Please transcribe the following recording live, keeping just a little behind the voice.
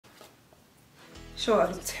Sure,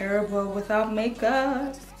 I look terrible without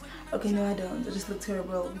makeup. Okay, no I don't. I just look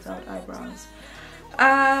terrible without eyebrows.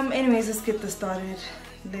 Anyways, let's get this started.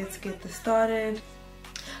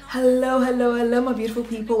 Hello my beautiful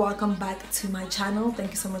people, welcome back to my channel.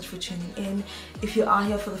 Thank you so much for tuning in. If you are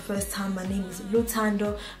here for the first time, my name is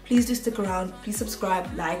Lutando. Please do stick around, please subscribe,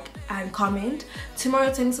 like and comment.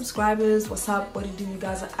 Tomorrow 10 subscribers, what's up, what are you doing? You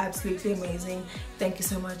guys are absolutely amazing. Thank you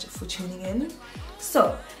so much for tuning in.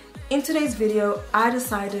 So in today's video, I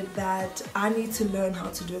decided that I need to learn how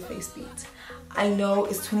to do a face beat. I know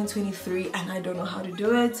it's 2023 and I don't know how to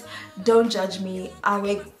do it. Don't judge me. I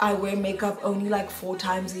wear makeup only like 4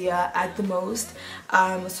 times a year at the most.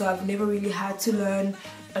 So I've never really had to learn.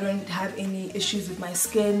 I don't have any issues with my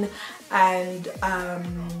skin, and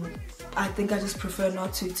I think I just prefer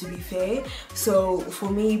not to be fair. So for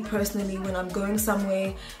me personally, when I'm going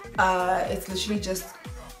somewhere, it's literally just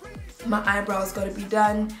my eyebrows gotta be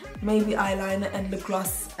done, maybe eyeliner and lip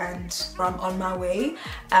gloss, and I'm on my way.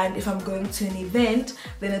 And if I'm going to an event,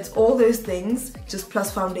 then it's all those things just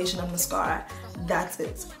plus foundation and mascara. That's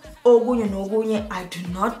it. Ogunye no ogunye, I do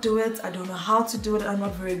not do it. I don't know how to do it. I'm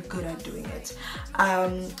not very good at doing it.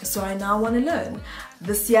 So I now want to learn.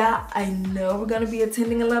 This year I know we're gonna be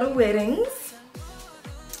attending a lot of weddings.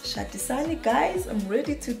 Shatisani guys, I'm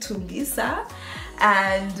ready to tungisa.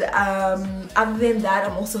 And other than that,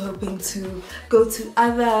 I'm also hoping to go to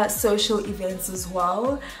other social events as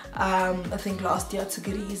well. I think last year I took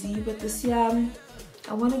it easy, but this year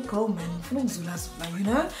I want to go, man, you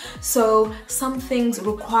know. So some things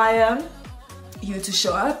require you to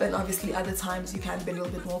show up, and obviously other times you can be a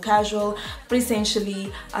little bit more casual, but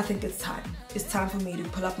essentially I think it's time for me to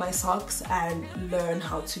pull up my socks and learn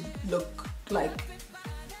how to look like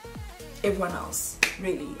everyone else.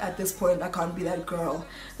 Really, at this point I can't be that girl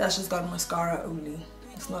that's just got mascara only.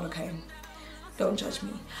 It's not okay, don't judge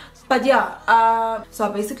me. But yeah, so I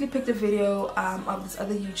basically picked a video of this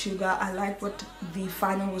other YouTuber. I liked what the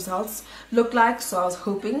final results look like, so I was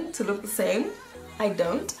hoping to look the same. I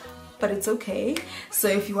don't, but it's okay. So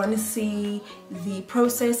if you want to see the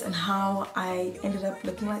process and how I ended up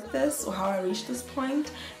looking like this, or how I reached this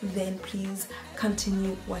point, then please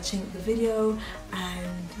continue watching the video,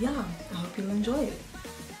 and yeah, I hope you'll enjoy it.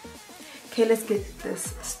 Okay, let's get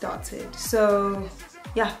this started. So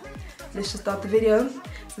yeah, let's just start the video.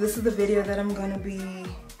 So this is the video that I'm gonna be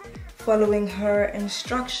following her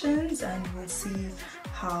instructions, and we'll see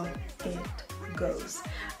how it goes.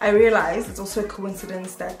 I realize it's also a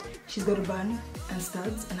coincidence that she's got a bun and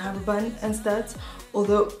studs and I have a bun and studs,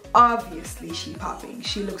 although obviously she's popping.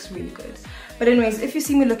 She looks really good. But anyways, if you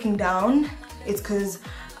see me looking down, it's because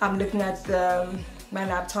I'm looking at my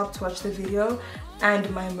laptop to watch the video, and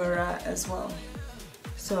my mirror as well.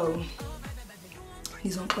 So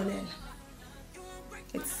he's on Colin.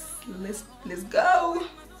 Let's go.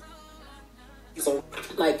 So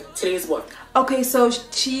like today's what? Okay, so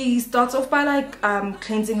she starts off by like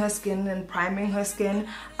cleansing her skin and priming her skin.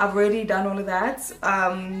 I've already done all of that,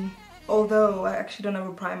 although I actually don't have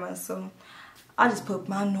a primer, so I just put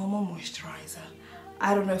my normal moisturizer.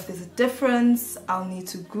 I don't know if there's a difference. I'll need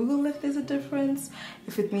to Google if there's a difference.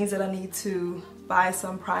 If it means that I need to buy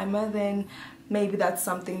some primer, then maybe that's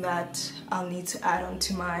something that I'll need to add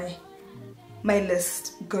onto my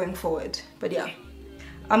list going forward. But yeah,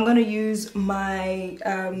 I'm gonna use my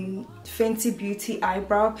Fenty Beauty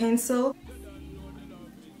eyebrow pencil.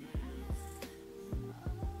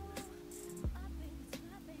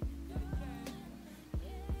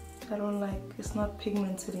 I don't like, it's not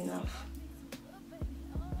pigmented enough.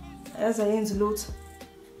 As I use a lot.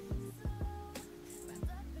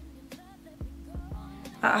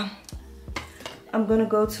 I'm gonna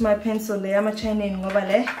go to my pencil layer. I'm chaining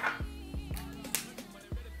ngobale.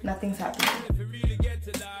 Nothing's happening.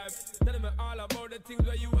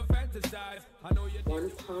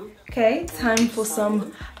 Okay, time for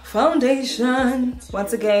some foundation.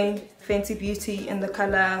 Once again, Fenty Beauty in the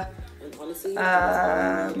color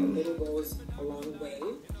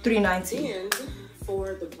 390. And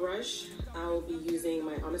for the brush, I'll be using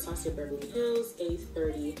my Anastasia Beverly Hills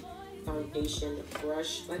A30 foundation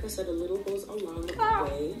brush. Like I said, a little goes a long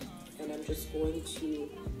way, and I'm just going to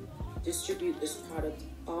distribute this product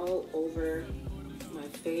all over my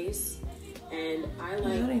face. And I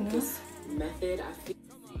like this method. I feel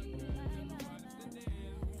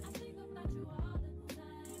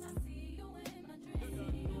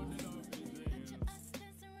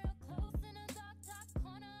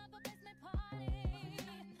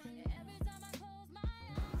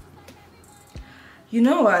You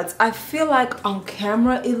know what? I feel like on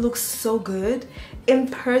camera it looks so good. In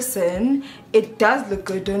person, it does look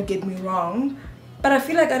good, don't get me wrong. But I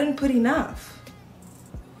feel like I didn't put enough.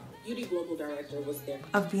 beauty global director was there.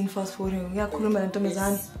 I've been fast forwarding. Yeah, This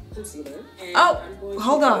concealer. And oh,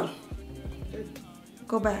 hold on.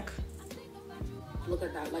 Go back. Look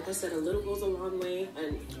at that. Like I said, a little goes a long way,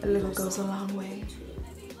 and a little goes a long way.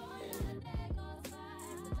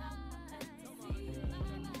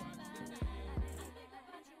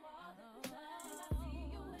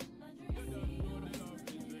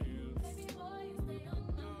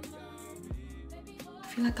 I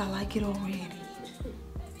feel like I like it already.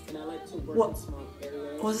 And I like to work in small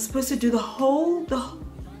areas. Was it supposed to do the whole? Girl,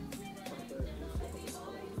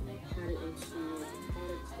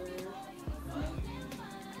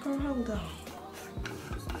 hold on.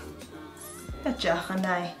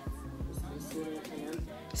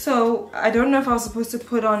 So I don't know if I was supposed to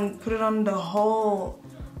put it on the whole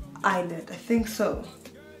eyelid. I think so.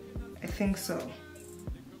 I think so.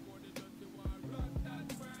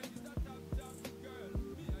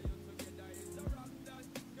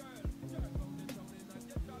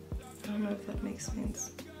 I don't know if that makes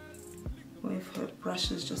sense. Or if her brush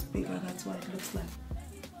is just bigger, that's what it looks like.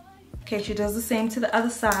 Okay, she does the same to the other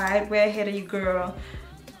side. Way ahead of you, girl.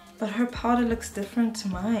 But her powder looks different to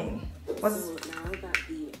mine. So now that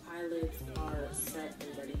the eyelids are set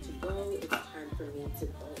and ready to go, it's time for me to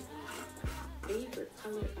go in my favorite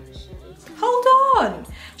color eyeshadow. Hold on!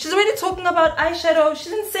 She's already talking about eyeshadow. She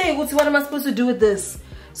didn't say, what am I supposed to do with this?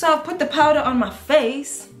 So I've put the powder on my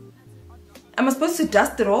face. Am I supposed to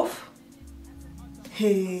dust it off?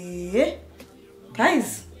 Hey,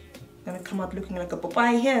 guys, I'm gonna come out looking like a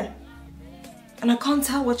papaya here. And I can't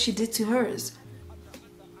tell what she did to hers.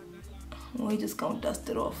 We're just gonna dust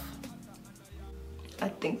it off. I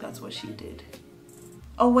think that's what she did.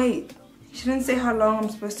 Oh wait, she didn't say how long I'm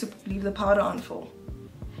supposed to leave the powder on for.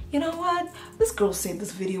 You know what? This girl said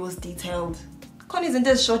this video was detailed. Connie's in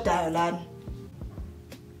this short dialogue.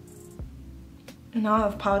 And now I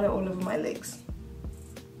have powder all over my legs.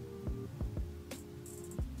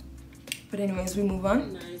 But anyways, we move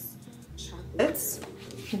on. Nice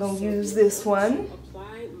I'm gonna use this one.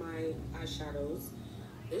 Apply my eyeshadows.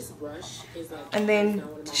 This brush is like, and then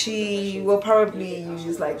she will probably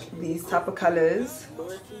use like these type of colors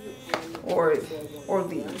or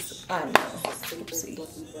these. I don't know. Oopsie.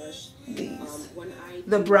 These.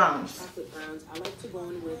 The browns. I like to go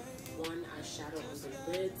in with one eyeshadow on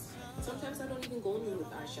the lids. Sometimes I don't even go in with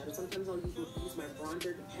eyeshadow. Sometimes I'll use my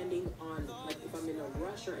bronzer depending on like if I'm in a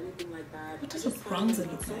rush or anything like that. What does a bronzer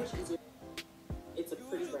look like? It's a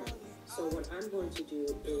pretty brown. So what I'm going to do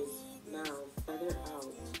is now feather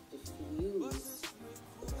out, diffuse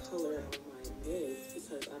the color on my lids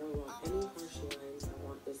because I don't want any harsh lines. I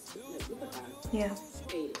want this to look at that. Yeah.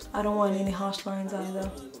 I don't want any harsh lines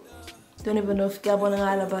either. Don't even know if Gabon and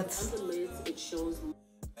Isla, but on the lids it shows.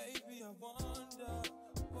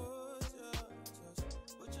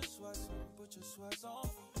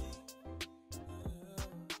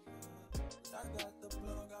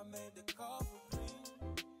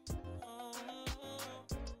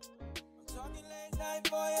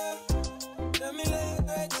 Let me lay a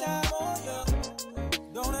great time on you.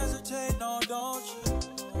 Don't hesitate, no, don't you?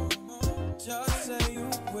 Just say you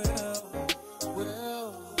will.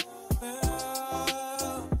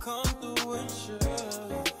 Come through and chill.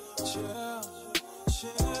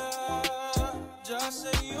 Just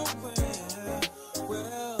say you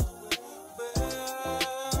will.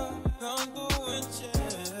 Come through and chill.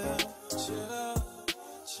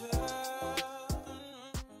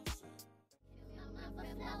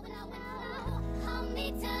 Hold me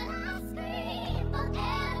till I scream or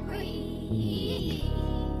breathe,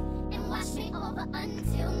 and wash me over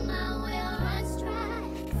until my will runs dry.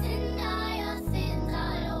 Send all your sins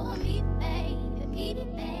all over me, baby,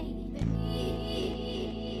 baby.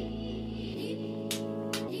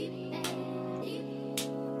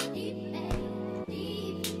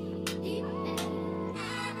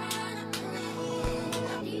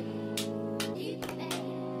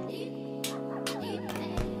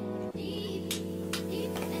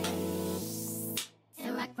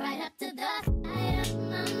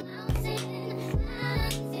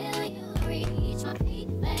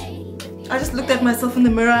 I just looked at myself in the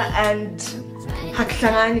mirror and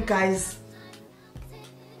haklangani, guys.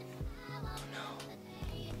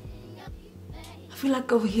 I feel like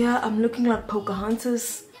over here I'm looking like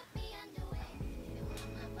Pocahontas.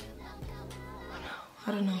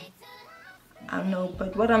 I don't know,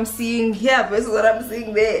 but what I'm seeing here versus what I'm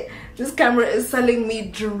seeing there, this camera is selling me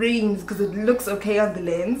dreams because it looks okay on the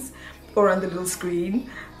lens or on the little screen,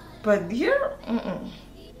 but here,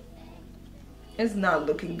 it's not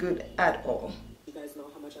looking good at all. You guys know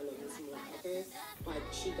how much I love this one, okay? but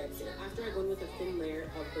she gets it. After I go in with a thin layer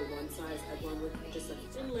of the one size, I go in with just a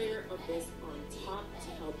thin layer of this on top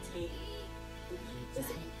to help take this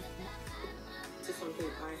to something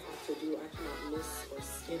I have to do. I cannot miss or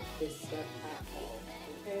skip this step at all.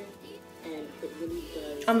 Okay? And it really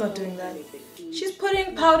does. I'm not doing that. She's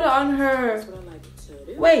putting powder on her. That's what I like to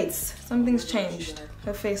do. Wait, something's changed.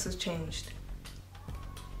 Her face has changed.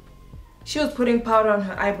 She was putting powder on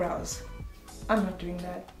her eyebrows. I'm not doing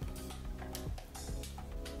that.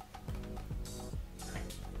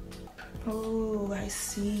 Oh, I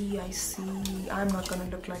see, I see. I'm not gonna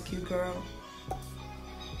look like you, girl.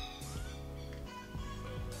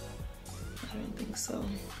 I don't think so.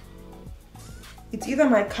 It's either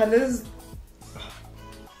my colors.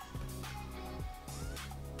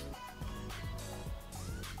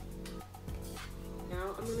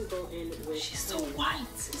 Now I'm gonna go in with. She's so white.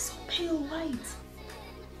 She's so pale white.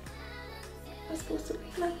 I'm supposed to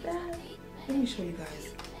look like that. Let me show you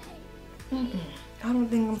guys. I don't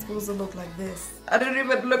think I'm supposed to look like this. I don't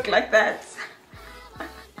even look like that.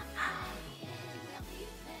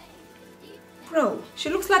 Bro, she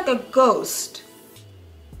looks like a ghost.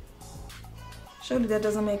 Surely that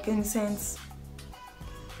doesn't make any sense.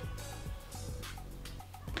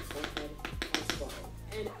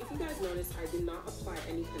 And if you guys notice, I did not apply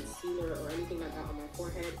any concealer or anything like that on my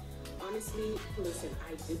forehead. Honestly, listen,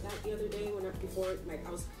 I did that the other day before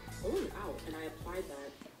I was going out and I applied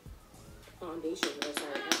that foundation. I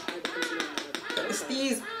applied the concealer on my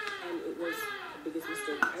forehead, and it was the biggest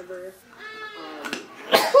mistake ever.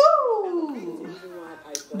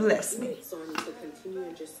 Bless me. So I need to continue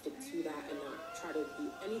and just stick to that and not try to do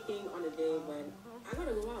anything on a day when I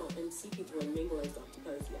gotta go out and see people and mingle and stuff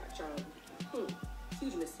because yeah, child,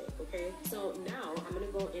 huge mistake. Okay, so now I'm gonna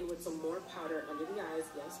go in with some more powder under the eyes.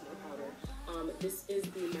 Yes, more powder. This is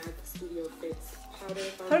the MAC Studio Fix powder.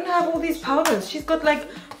 I don't have all these powders. She's got like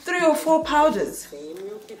 3 or 4 powders. Same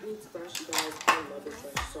Real Techniques brush, you guys. I love this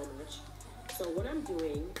brush so much. So what I'm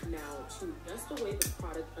doing now to dust away the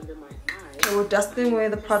product under my eyes. Okay, we're dusting away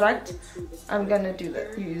the product. I'm gonna do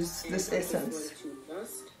that. Use this essence. I'm going to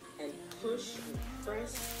dust and push and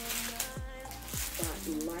press that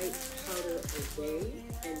light powder away,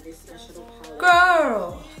 and this eyeshadow powder.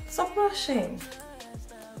 Girl, stop rushing.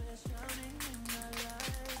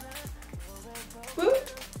 Woo.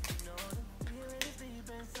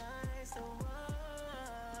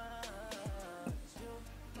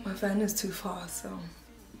 My fan is too far, so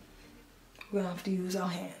we're gonna have to use our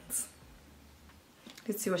hands.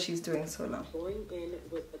 Let's see what she's doing so long. Going in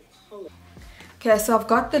with the color. Okay, so I've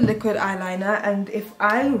got the liquid eyeliner, and if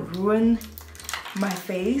I ruin my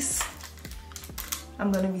face,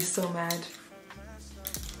 I'm gonna be so mad.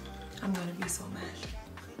 I'm gonna be so mad.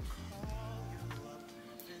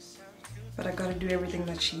 But I gotta do everything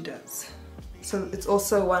that she does. So it's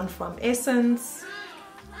also one from Essence.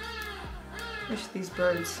 Wish these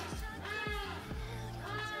birds.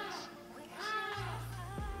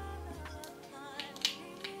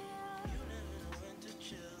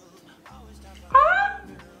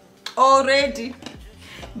 Already.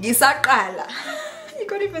 Gisaqala. You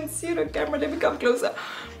can't even see it on camera. Let me come closer.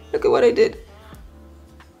 Look at what I did.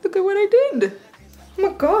 Look at what I did. Oh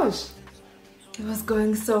my gosh. It was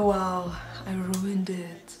going so well. I ruined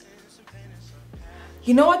it.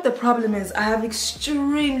 You know what the problem is? I have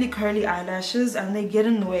extremely curly eyelashes and they get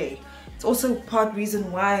in the way. It's also part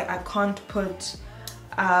reason why I can't put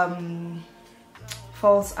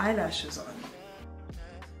false eyelashes on.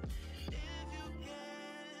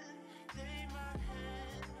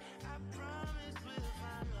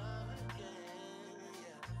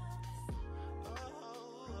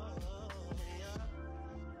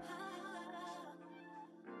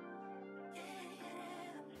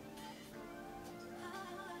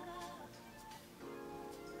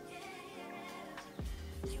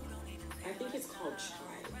 I think it's called chai.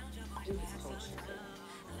 I think it's called chai.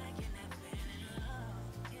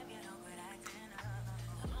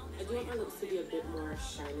 I do want my lips to be a bit more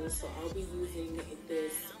shiny, so I'll be using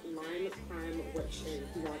this Lime Crime Wet Shade.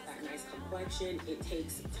 If you want that nice complexion, it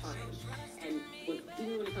takes time. And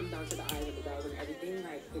even when it comes down to the eyes and the brows and everything,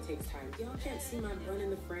 like, it takes time. Y'all can't see my bun in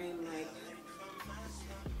the frame, like.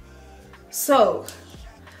 So,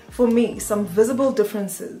 for me, some visible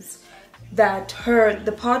differences. That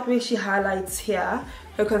the part where she highlights here,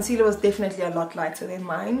 her concealer was definitely a lot lighter than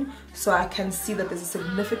mine, so I can see that there's a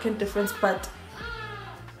significant difference. But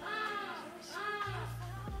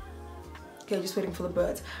okay, just waiting for the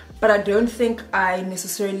birds. But I don't think I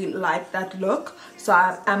necessarily like that look, so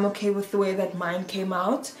I'm okay with the way that mine came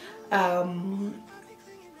out,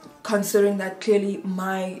 considering that clearly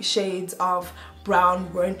my shades of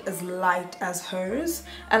brown weren't as light as hers,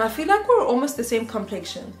 and I feel like we're almost the same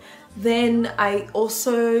complexion. Then I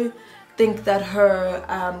also think that her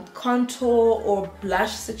contour or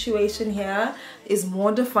blush situation here is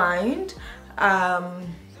more defined, and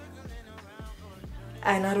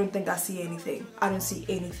I don't think I see anything. I don't see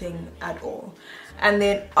anything at all. And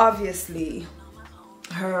then obviously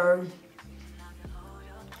her,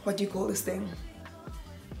 what do you call this thing?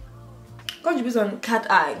 Contribution on cat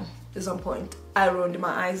eye is on point. I ruined my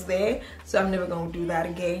eyes there, so I'm never going to do that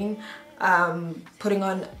again. Putting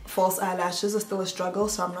on false eyelashes is still a struggle,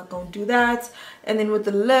 so I'm not going to do that. And then with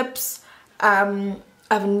the lips,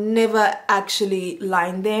 I've never actually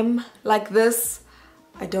lined them like this.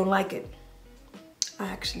 I don't like it. I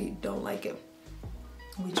actually don't like it.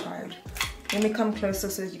 We tried. Let me come closer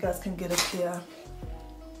so that you guys can get a clear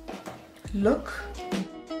look.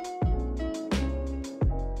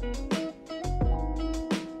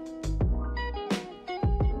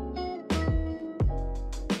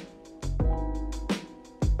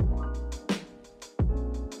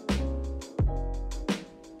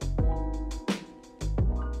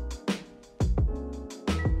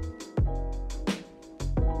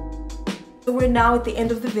 So we're now at the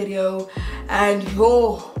end of the video, and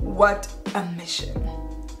yo, what a mission.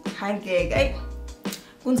 Hi gig, hey.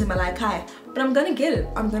 But I'm gonna get it.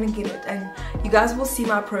 I'm gonna get it, and you guys will see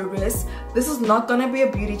my progress. This is not gonna be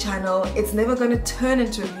a beauty channel. It's never gonna turn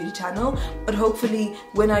into a beauty channel, but hopefully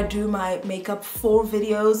when I do my makeup 4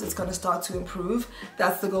 videos, it's gonna start to improve.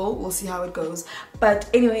 That's the goal. We'll see how it goes. But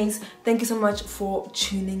anyways, thank you so much for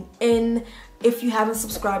tuning in. If you haven't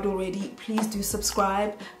subscribed already, please do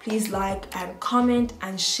subscribe. Please like and comment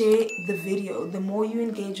and share the video. The more you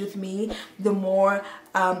engage with me, the more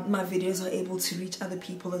my videos are able to reach other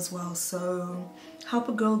people as well. So help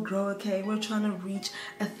a girl grow, okay? We're trying to reach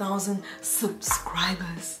 1,000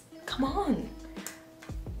 subscribers. Come on.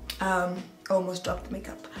 Almost dropped the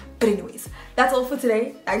makeup. But anyways, that's all for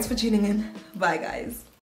today. Thanks for tuning in. Bye guys.